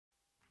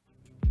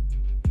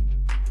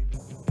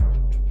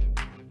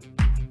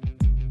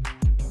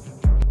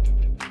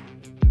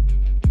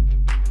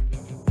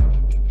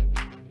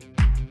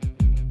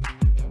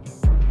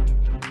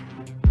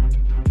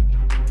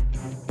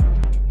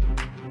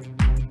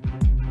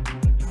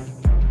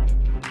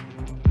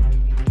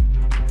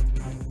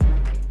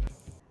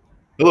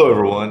Hello,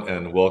 everyone,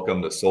 and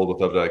welcome to Sold with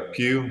Updike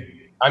Pugh.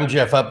 I'm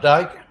Jeff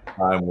Updike.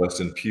 I'm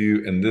Weston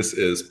Pugh, and this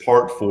is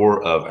part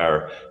 4 of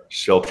our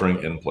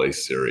Sheltering in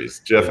Place series.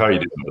 Jeff, how are you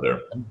doing over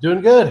there? I'm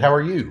doing good. How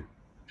are you?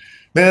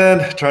 Man,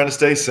 trying to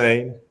stay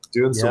sane,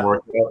 doing some Yeah.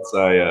 workouts.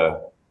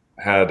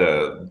 I had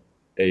a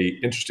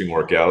interesting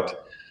workout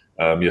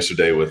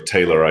yesterday with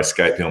Taylor. I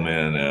Skyped him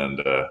in, and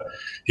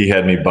he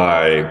had me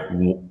buy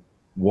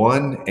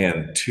 1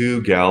 and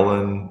 2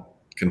 gallon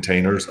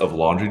containers of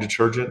laundry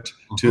detergent,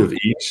 two of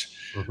each.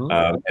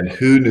 And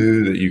who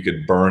knew that you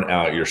could burn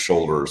out your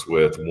shoulders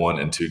with 1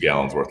 and 2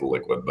 gallons worth of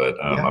liquid? But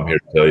Yeah. I'm here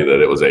to tell you that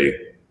it was a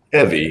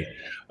heavy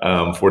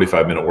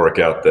 45-minute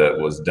workout that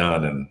was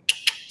done, and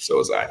so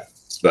was I.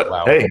 But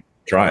Wow. hey,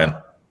 trying.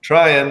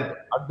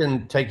 I've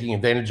been taking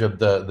advantage of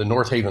the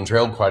North Haven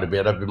Trail quite a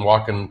bit. I've been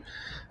walking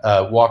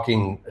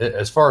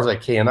as far as I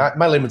can.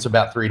 My limit's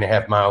about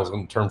 3.5 miles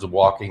in terms of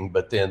walking.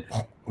 But then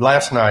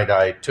last night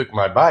I took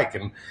my bike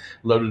and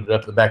loaded it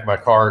up the back of my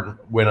car and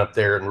went up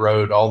there and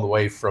rode all the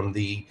way from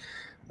the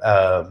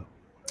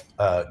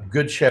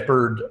Good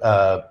Shepherd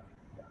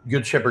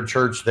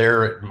Church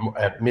there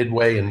at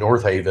Midway in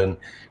North Haven.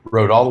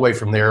 Rode all the way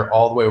from there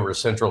all the way over to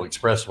Central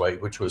Expressway,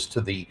 which was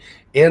to the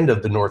end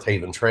of the North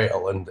Haven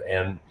Trail,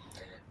 and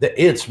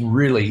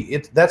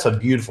that's a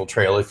beautiful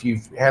trail. If you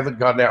haven't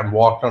gotten out and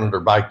walked on it or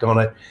biked on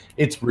it,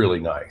 it's really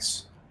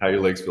nice. How your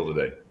legs feel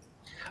today?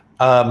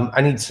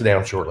 I need to sit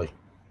down shortly.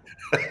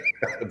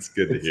 That's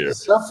good to hear.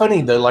 It's so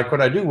funny though. Like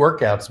when I do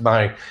workouts,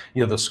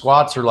 the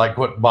squats are like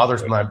what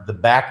bothers the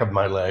back of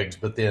my legs,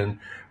 but then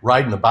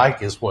riding the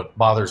bike is what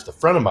bothers the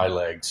front of my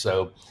legs.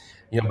 So,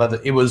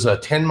 but it was a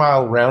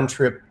 10-mile round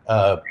trip,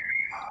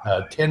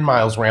 10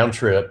 miles round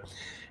trip.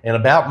 And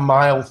about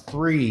mile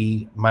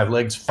 3, my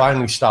legs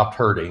finally stopped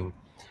hurting.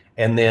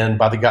 And then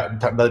by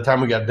the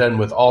time we got done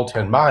with all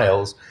 10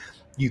 miles,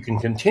 you can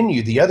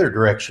continue the other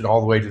direction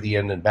all the way to the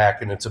end and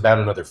back, and it's about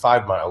another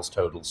 5 miles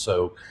total.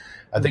 So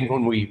I think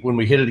when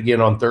we hit it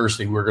again on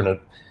Thursday, we're gonna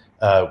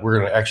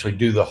actually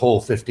do the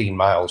whole 15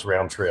 miles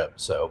round trip.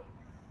 So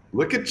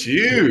look at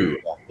you.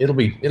 It'll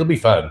be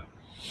fun.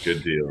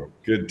 Good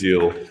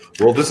deal.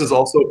 Well, this is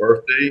also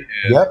Earth Day,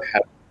 and Yep.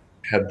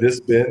 had this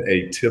been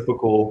a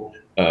typical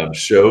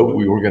show,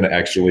 we were going to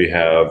actually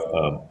have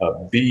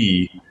a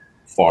bee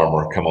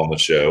farmer come on the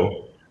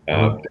show,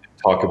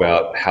 talk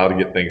about how to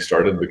get things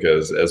started,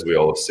 because as we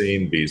all have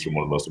seen, bees are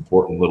one of the most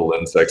important little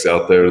insects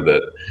out there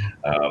that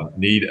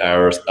need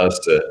us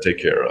to take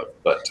care of.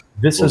 But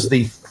this is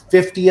the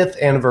 50th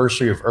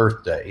anniversary of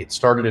Earth Day. It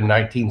started in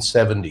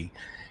 1970,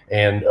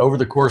 and over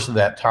the course of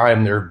that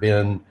time, there have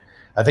been,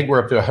 I think we're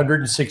up to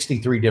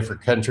 163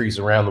 different countries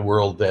around the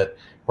world that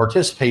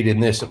participate in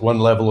this at one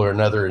level or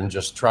another, and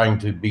just trying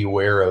to be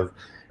aware of,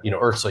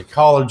 Earth's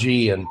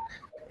ecology and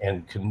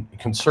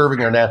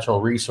conserving our natural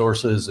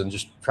resources, and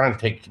just trying to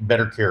take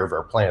better care of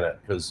our planet,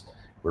 because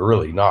we're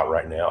really not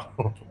right now.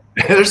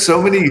 There's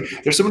so many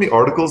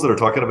articles that are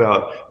talking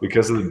about,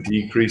 because of the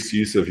decreased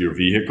use of your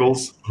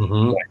vehicles,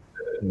 like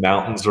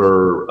mountains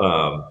are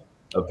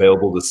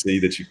available to see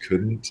that you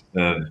couldn't,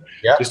 and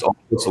just all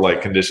sorts of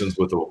like conditions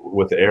with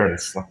the air, and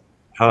it's like,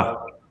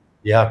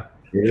 yeah,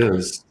 it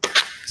is.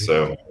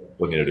 So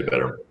we need to do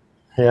better.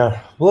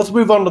 Yeah. Well, let's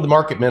move on to the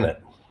Market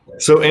Minute.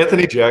 So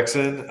Anthony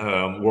Jackson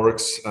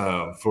works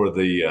for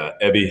the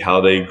Ebby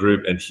Halliday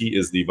Group, and he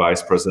is the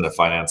Vice President of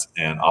Finance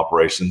and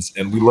Operations.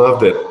 And we love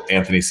that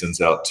Anthony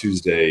sends out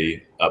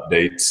Tuesday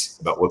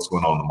updates about what's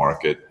going on in the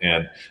market.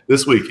 And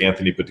this week,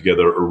 Anthony put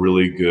together a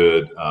really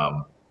good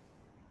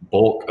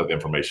bulk of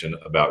information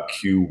about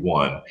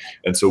Q1.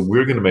 And so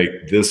we're going to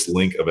make this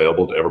link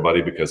available to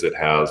everybody, because it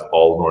has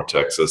all of North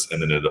Texas,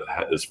 and then it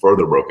is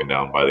further broken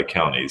down by the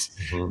counties.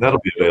 And that'll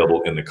be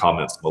available in the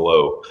comments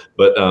below.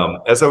 But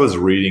as I was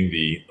reading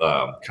the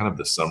kind of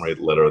the summary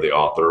letter of the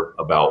author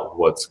about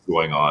what's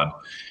going on,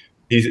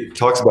 he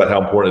talks about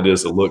how important it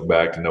is to look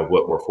back to know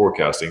what we're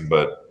forecasting.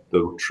 But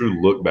the true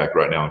look back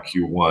right now in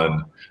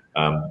Q1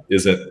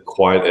 isn't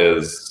quite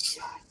as,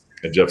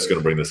 and Jeff's going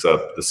to bring this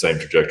up, the same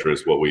trajectory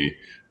as what we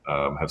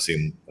have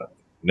seen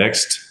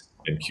next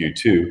in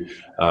Q2.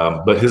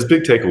 But his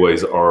big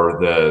takeaways are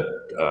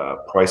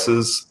that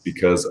prices,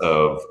 because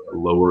of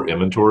lower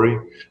inventory,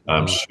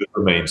 should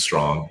remain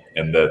strong,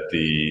 and that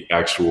the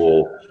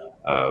actual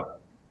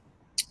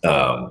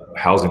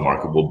housing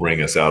market will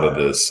bring us out of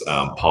this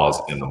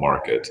pause in the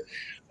market.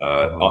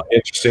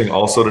 Interesting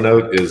also to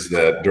note is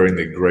that during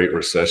the Great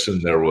Recession,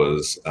 there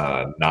was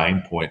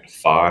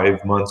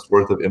 9.5 months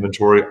worth of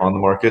inventory on the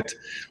market,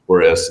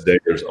 whereas today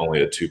there's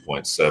only a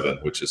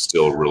 2.7, which is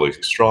still really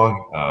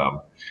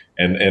strong,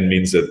 and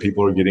means that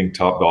people are getting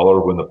top dollar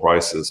when the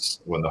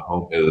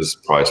home is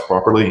priced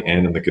properly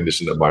and in the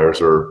condition that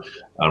buyers are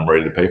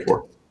ready to pay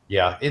for.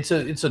 Yeah, it's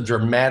a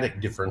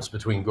dramatic difference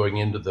between going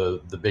into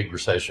the big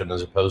recession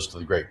as opposed to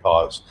the Great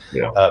Pause,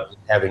 Yeah.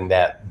 having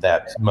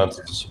that month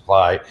of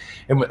supply,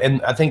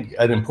 and I think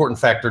an important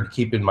factor to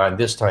keep in mind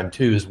this time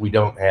too is we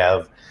don't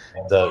have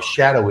the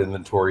shadow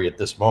inventory at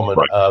this moment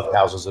Right. of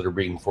houses that are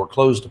being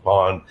foreclosed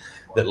upon,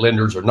 that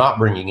lenders are not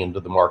bringing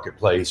into the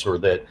marketplace, or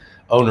that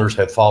owners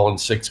have fallen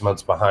 6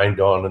 months behind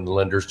on, and the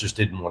lenders just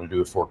didn't want to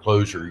do a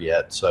foreclosure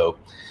yet. So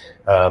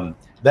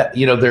that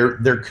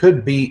there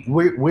could be,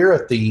 we're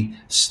at the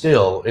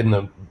still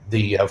in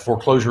the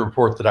foreclosure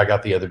report that I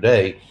got the other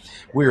day,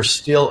 we're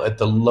still at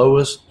the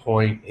lowest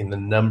point in the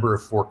number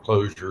of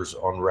foreclosures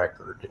on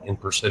record in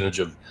percentage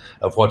of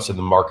what's in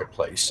the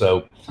marketplace.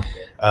 So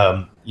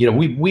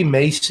we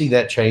may see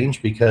that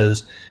change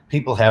because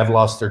people have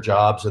lost their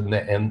jobs, and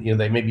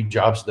they may be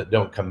jobs that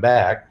don't come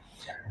back,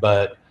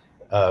 but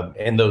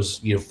and those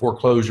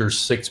foreclosures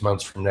 6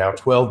 months from now,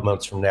 12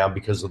 months from now,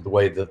 because of the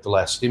way that the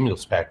last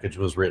stimulus package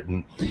was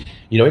written,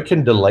 it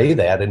can delay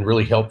that and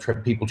really help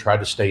people try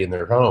to stay in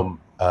their home,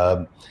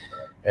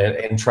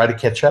 and try to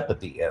catch up at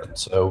the end.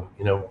 So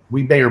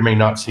we may or may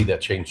not see that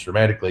change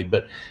dramatically,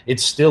 but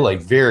it's still a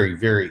very,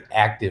 very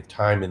active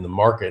time in the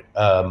market.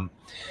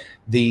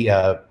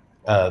 The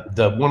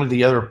one of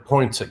the other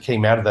points that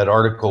came out of that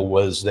article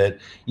was that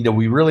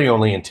we really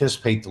only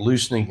anticipate the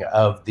loosening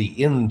of the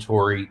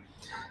inventory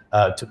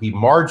to be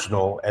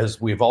marginal,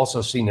 as we've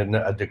also seen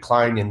a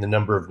decline in the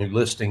number of new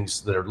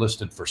listings that are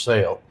listed for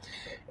sale.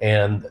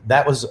 And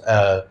that was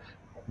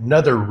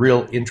another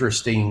real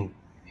interesting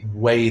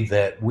way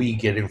that we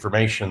get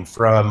information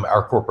from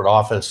our corporate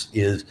office.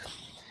 Is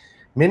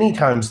many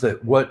times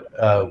that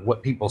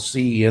what people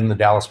see in the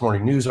Dallas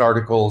Morning News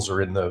articles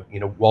or in the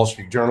Wall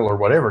Street Journal or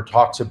whatever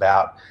talks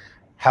about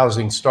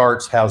housing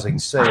starts, housing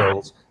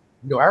sales.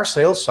 Our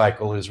sales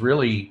cycle is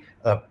really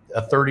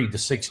a 30 to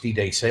 60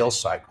 day sales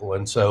cycle.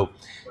 And so,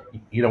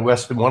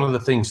 Weston, one of the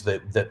things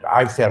that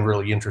I've found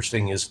really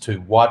interesting is to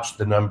watch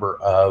the number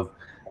of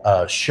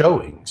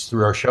showings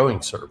through our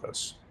showing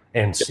service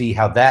and see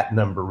how that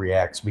number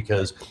reacts,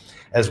 because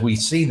as we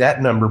see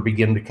that number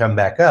begin to come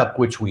back up,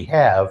 which we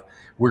have,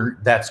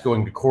 that's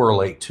going to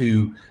correlate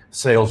to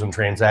sales and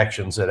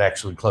transactions that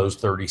actually close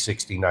 30,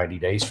 60, 90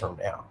 days from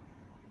now.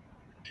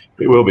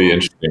 It will be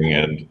interesting.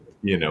 And,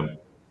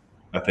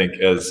 I think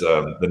as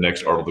the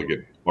next article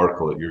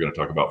that you're going to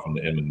talk about from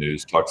the Inman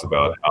News talks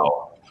about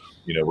how,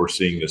 we're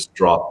seeing this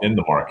drop in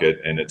the market,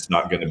 and it's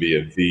not going to be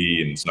a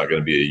V and it's not going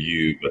to be a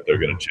U, but they're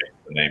going to change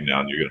the name now.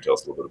 And you're going to tell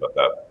us a little bit about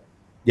that.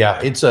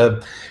 Yeah,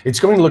 it's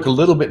going to look a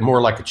little bit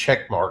more like a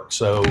check mark.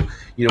 So,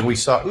 we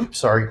saw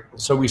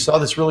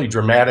this really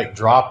dramatic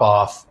drop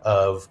off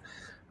of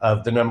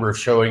the number of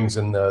showings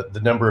and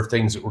the number of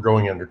things that were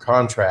going under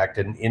contract.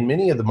 And in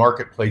many of the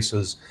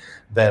marketplaces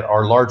that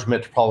are large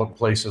metropolitan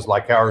places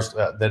like ours,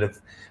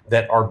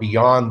 that are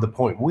beyond the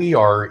point we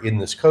are in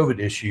this COVID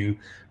issue,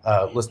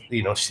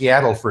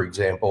 Seattle, for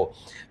example,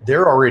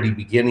 they're already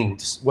beginning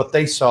what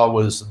they saw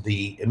was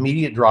the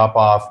immediate drop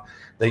off.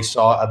 They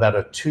saw about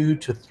a 2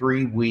 to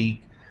 3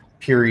 week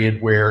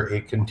period where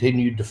it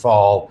continued to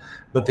fall,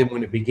 but then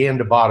when it began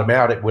to bottom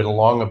out, it went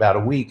along about a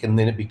week, and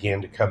then it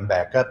began to come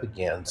back up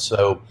again.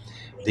 So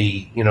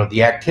the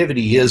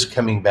activity is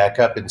coming back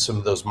up in some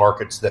of those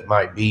markets that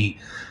might be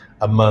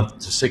a month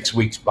to 6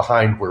 weeks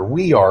behind where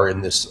we are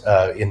in this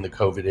in the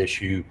COVID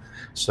issue.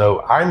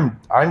 So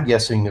I'm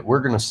guessing that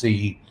we're going to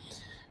see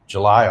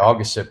July,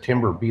 August,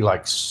 September be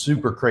like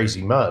super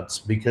crazy months,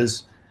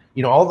 because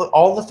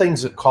all the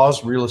things that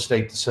cause real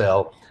estate to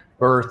sell: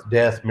 birth,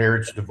 death,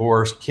 marriage,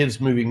 divorce, kids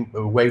moving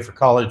away for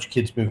college,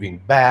 kids moving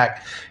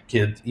back,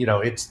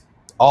 it's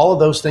all of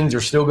those things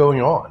are still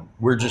going on.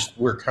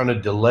 We're kind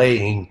of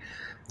delaying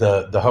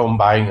the home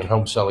buying and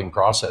home selling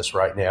process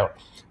right now.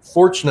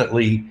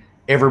 Fortunately,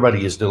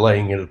 everybody is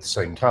delaying it at the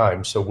same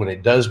time. So when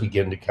it does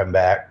begin to come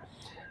back,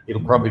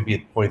 it'll probably be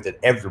at the point that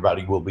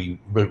everybody will be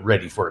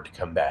ready for it to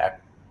come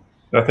back.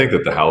 I think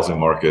that the housing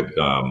market,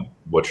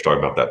 what you're talking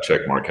about, that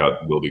check mark, how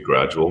it will be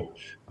gradual.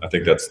 I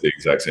think that's the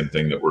exact same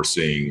thing that we're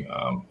seeing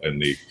in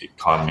the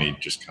economy,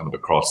 just kind of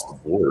across the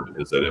board,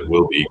 is that it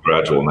will be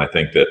gradual. And I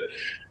think that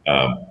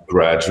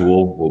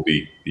gradual will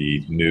be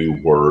the new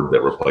word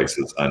that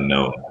replaces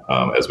unknown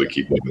as we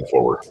keep moving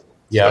forward.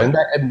 Yeah,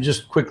 and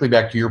just quickly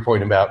back to your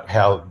point about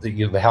how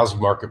the housing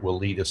market will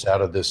lead us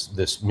out of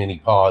this mini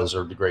pause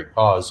or the great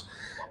pause.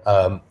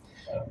 One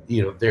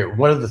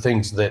of the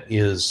things that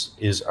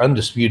is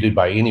undisputed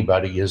by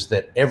anybody is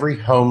that every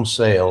home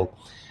sale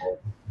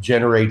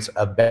generates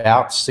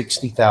about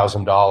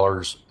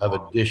 $60,000 of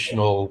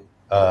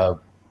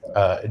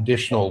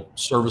additional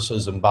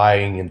services and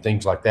buying and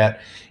things like that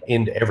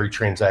into every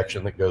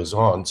transaction that goes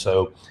on.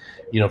 So,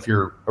 if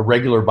you're a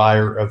regular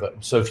buyer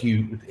if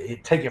you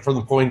take it from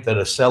the point that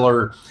a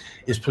seller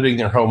is putting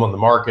their home on the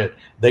market,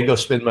 they go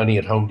spend money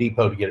at Home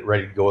Depot to get it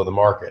ready to go on the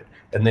market,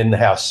 and then the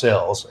house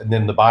sells, and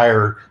then the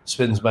buyer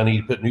spends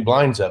money to put new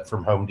blinds up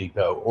from Home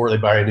Depot, or they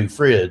buy a new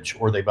fridge,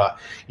 or they buy,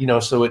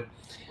 so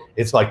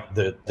it's like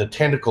the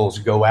tentacles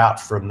go out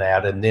from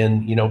that, and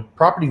then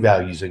property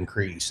values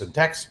increase and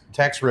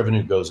tax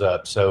revenue goes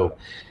up. So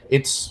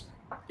it's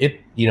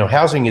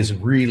housing is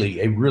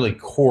really a really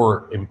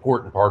core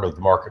important part of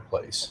the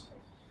marketplace.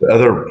 The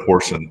other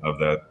portion of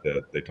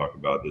that they talk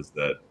about is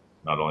that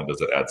not only does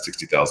it add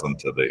 60,000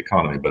 to the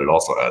economy, but it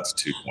also adds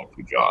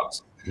 2.2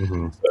 jobs.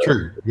 Mm-hmm. So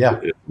True. Yeah.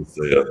 It's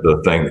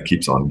the thing that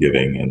keeps on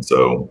giving. And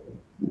so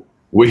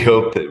we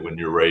hope that when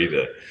you're ready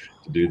to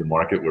do the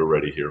market, we're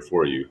ready here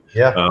for you.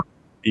 Yeah.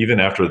 Even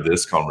after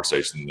this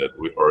conversation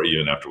or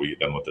even after we get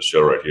done with the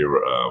show right here,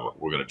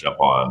 we're going to jump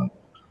on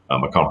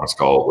a conference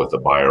call with a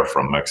buyer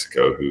from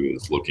Mexico who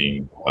is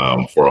looking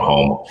for a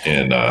home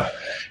in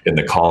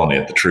the Colony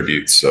at the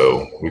Tribute.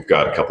 So we've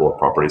got a couple of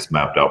properties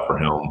mapped out for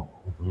him,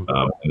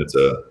 and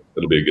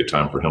it'll be a good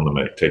time for him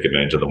to take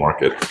advantage of the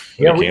market.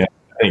 Yeah, I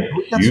think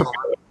you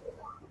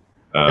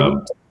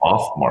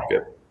off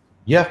market.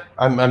 Yeah,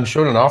 I'm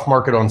showing an off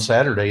market on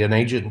Saturday. An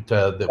agent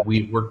that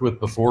we worked with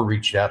before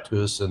reached out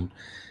to us and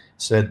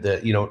said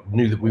that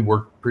knew that we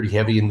worked pretty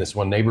heavy in this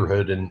one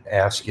neighborhood and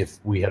asked if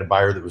we had a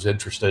buyer that was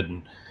interested.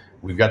 And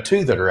we've got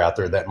two that are out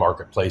there at that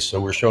marketplace.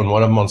 So we're showing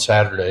one of them on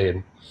Saturday,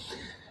 and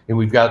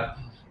we've got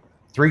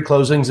 3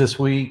 closings this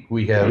week.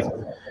 We had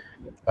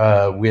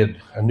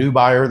a new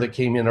buyer that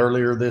came in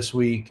earlier this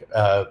week,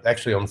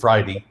 actually on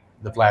Friday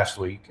of last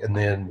week, and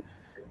then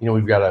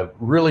we've got a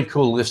really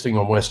cool listing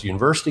on West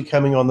University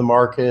coming on the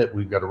market.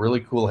 We've got a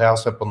really cool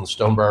house up on the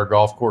Stonebriar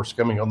Golf Course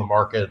coming on the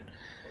market.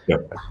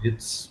 Yep.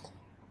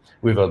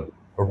 We have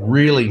a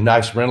really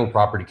nice rental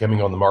property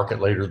coming on the market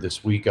later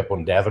this week up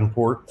on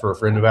Davenport for a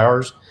friend of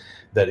ours.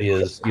 That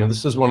is,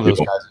 this is one of those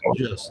guys that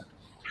just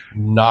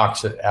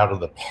knocks it out of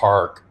the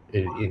park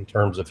in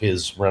terms of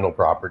his rental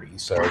property.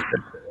 So.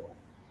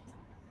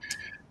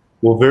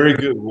 Well, very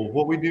good. Well,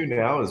 what we do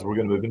now is we're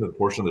going to move into the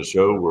portion of the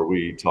show where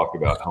we talk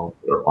about homes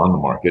that are on the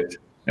market.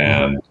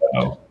 And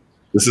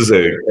this is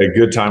a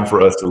good time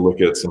for us to look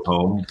at some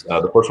homes.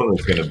 The first one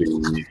is going to be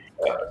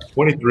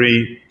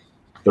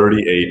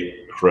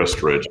 2338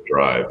 Crest Ridge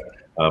Drive.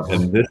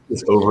 And this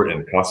is over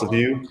in Casa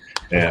View.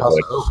 And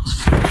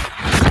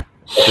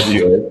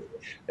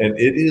and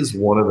it is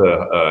one of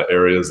the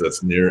areas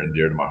that's near and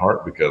dear to my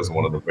heart because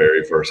one of the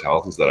very first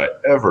houses that I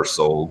ever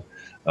sold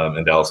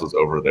in Dallas was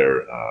over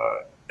there.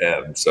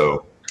 And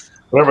so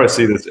whenever I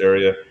see this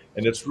area,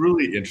 and it's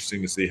really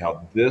interesting to see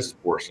how this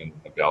portion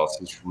of Dallas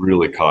has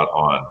really caught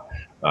on.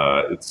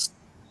 It's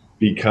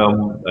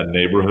become a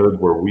neighborhood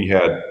where we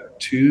had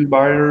 2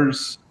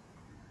 buyers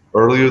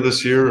earlier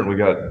this year, and we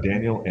got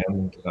Daniel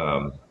and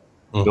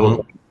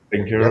Philip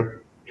taken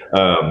care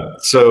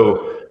of.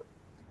 So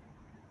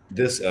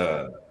this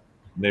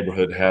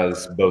neighborhood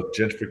has both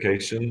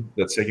gentrification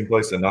that's taking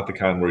place, and not the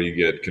kind where you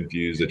get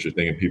confused that you're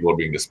thinking people are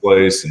being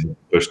displaced and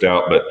pushed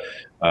out, but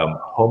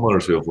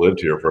homeowners who have lived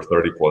here for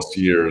 30 plus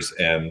years,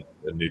 and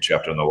a new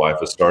chapter in their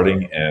life is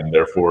starting, and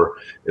therefore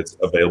it's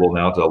available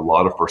now to a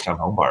lot of first-time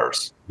home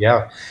buyers.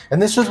 Yeah,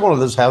 and this is one of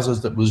those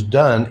houses that was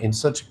done in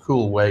such a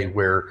cool way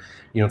where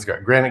it's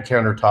got granite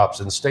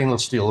countertops and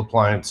stainless steel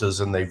appliances,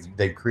 and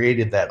they've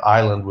created that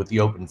island with the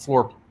open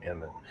floor plan,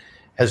 and it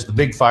has the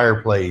big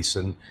fireplace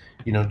and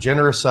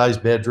generous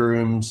sized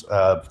bedrooms.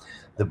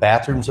 The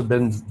bathrooms have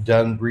been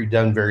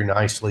redone very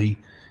nicely.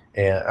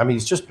 And I mean,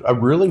 it's just a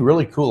really,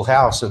 really cool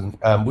house. And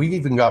we've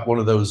even got one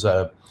of those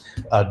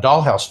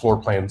dollhouse floor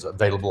plans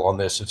available on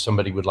this if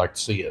somebody would like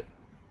to see it.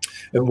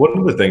 And one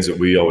of the things that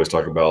we always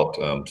talk about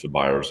to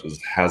buyers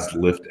is has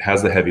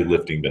the heavy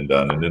lifting been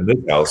done? And in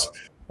this house,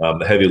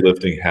 the heavy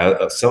lifting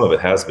some of it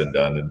has been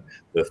done. And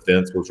the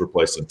fence was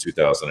replaced in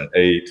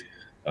 2008.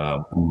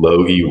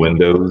 Low E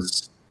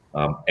windows.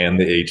 And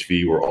the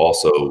HV were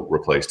also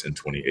replaced in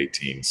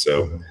 2018.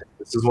 So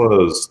this is one of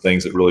those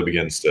things that really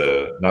begins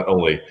to not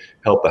only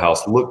help the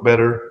house look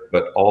better,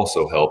 but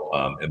also help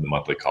in the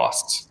monthly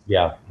costs.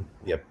 Yeah,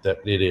 yep, that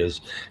it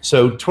is.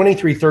 So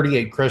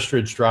 2338 Crest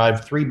Ridge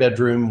Drive,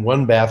 3-bedroom,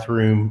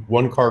 1-bathroom,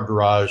 1-car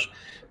garage,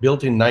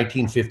 built in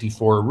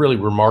 1954, really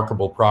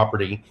remarkable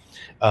property,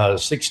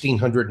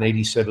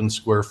 1,687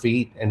 square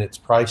feet, and it's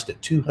priced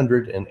at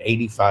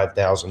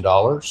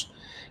 $285,000.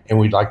 And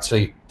we'd like to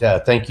say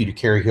thank you to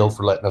Carrie Hill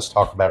for letting us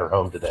talk about her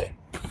home today.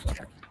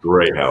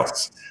 Great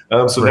house.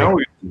 So now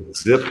we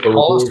zip over.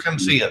 Always come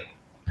see it.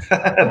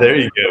 There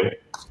you go.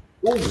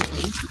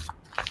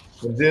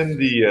 And then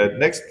the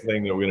next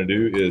thing that we're going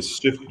to do is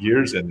shift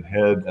gears and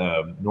head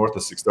north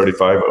of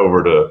 635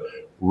 over to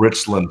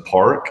Richland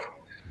Park.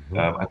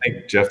 I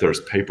think, Jeff,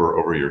 there's paper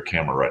over your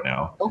camera right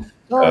now. Oh,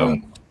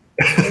 sorry.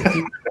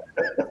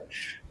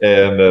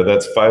 And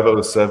that's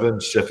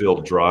 507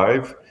 Sheffield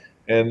Drive.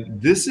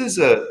 And this is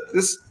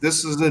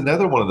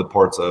another one of the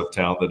parts of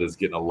town that is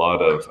getting a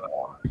lot of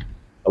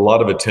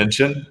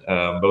attention,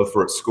 both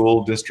for its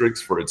school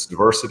districts, for its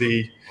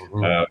diversity,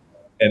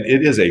 and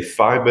it is a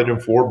 5-bedroom,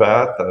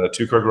 4-bath,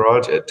 2-car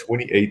garage at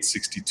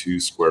 2,862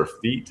 square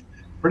feet.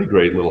 Pretty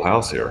great little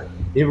house here.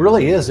 It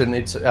really is, and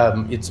it's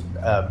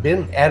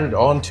been added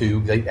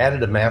onto. They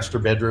added a master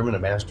bedroom and a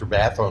master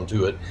bath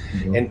onto it,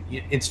 and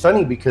it's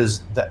funny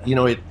because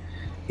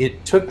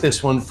it took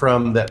this one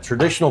from that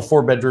traditional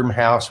 4-bedroom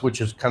house, which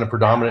is kind of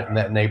predominant in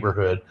that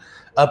neighborhood,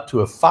 up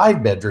to a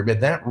 5-bedroom,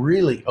 and that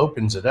really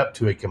opens it up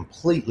to a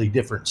completely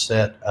different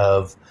set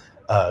of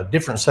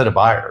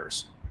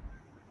buyers.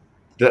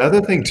 The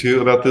other thing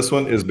too about this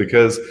one is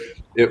because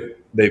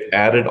they've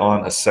added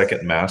on a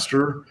second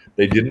master.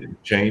 They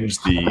didn't change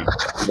the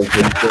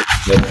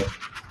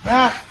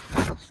Ah,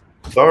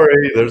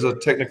 sorry, there's a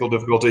technical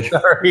difficulty.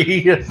 sorry.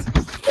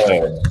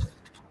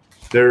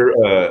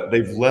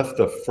 They've left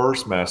the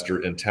first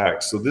master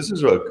intact. So this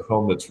is a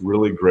home that's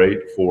really great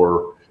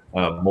for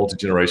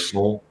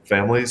multi-generational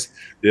families.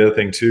 The other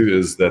thing too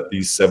is that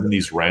these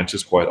 70s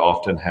ranches quite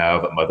often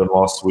have a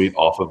mother-in-law suite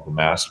off of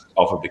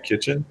the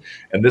kitchen,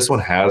 and this one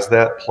has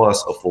that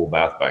plus a full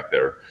bath back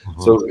there.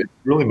 Mm-hmm. So it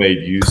really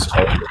made use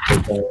of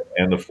the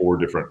and the 4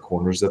 different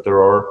corners that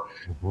there are.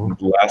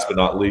 Mm-hmm. Last but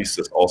not least,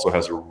 this also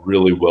has a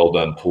really well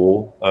done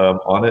pool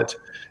on it,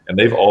 and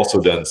they've also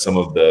done some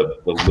of the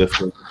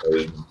lifting.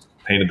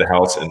 Painted the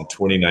house in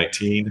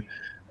 2019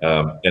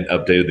 and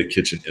updated the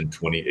kitchen in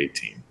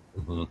 2018.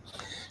 Mm-hmm.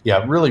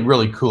 Yeah, really,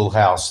 really cool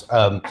house.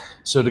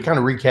 So to kind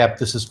of recap,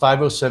 this is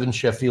 507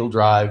 Sheffield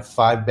Drive,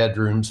 5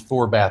 bedrooms,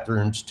 4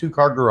 bathrooms,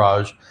 2-car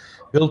garage,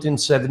 built in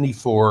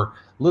 74,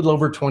 a little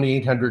over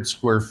 2,800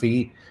 square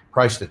feet,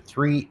 priced at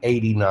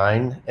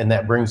 $389, and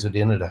that brings it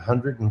in at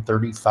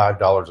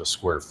 $135 a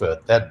square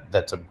foot.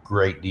 That's a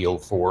great deal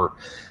for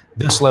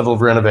this level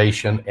of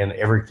renovation and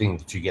everything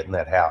that you get in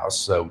that house.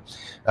 So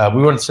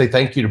we want to say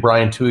thank you to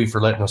Brian Toohey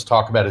for letting us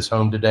talk about his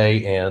home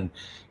today. And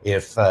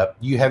if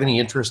you have any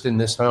interest in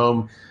this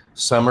home,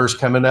 summer's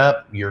coming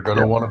up, you're going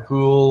to want a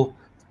pool,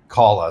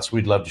 call us.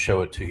 We'd love to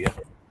show it to you.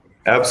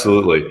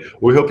 Absolutely.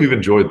 We hope you've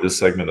enjoyed this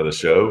segment of the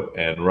show.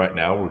 And right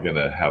now we're going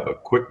to have a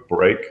quick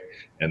break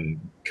and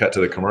cut to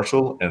the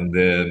commercial. And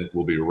then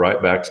we'll be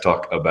right back to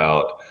talk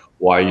about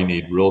why you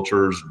need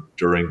realtors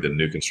during the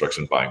new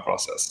construction buying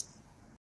process.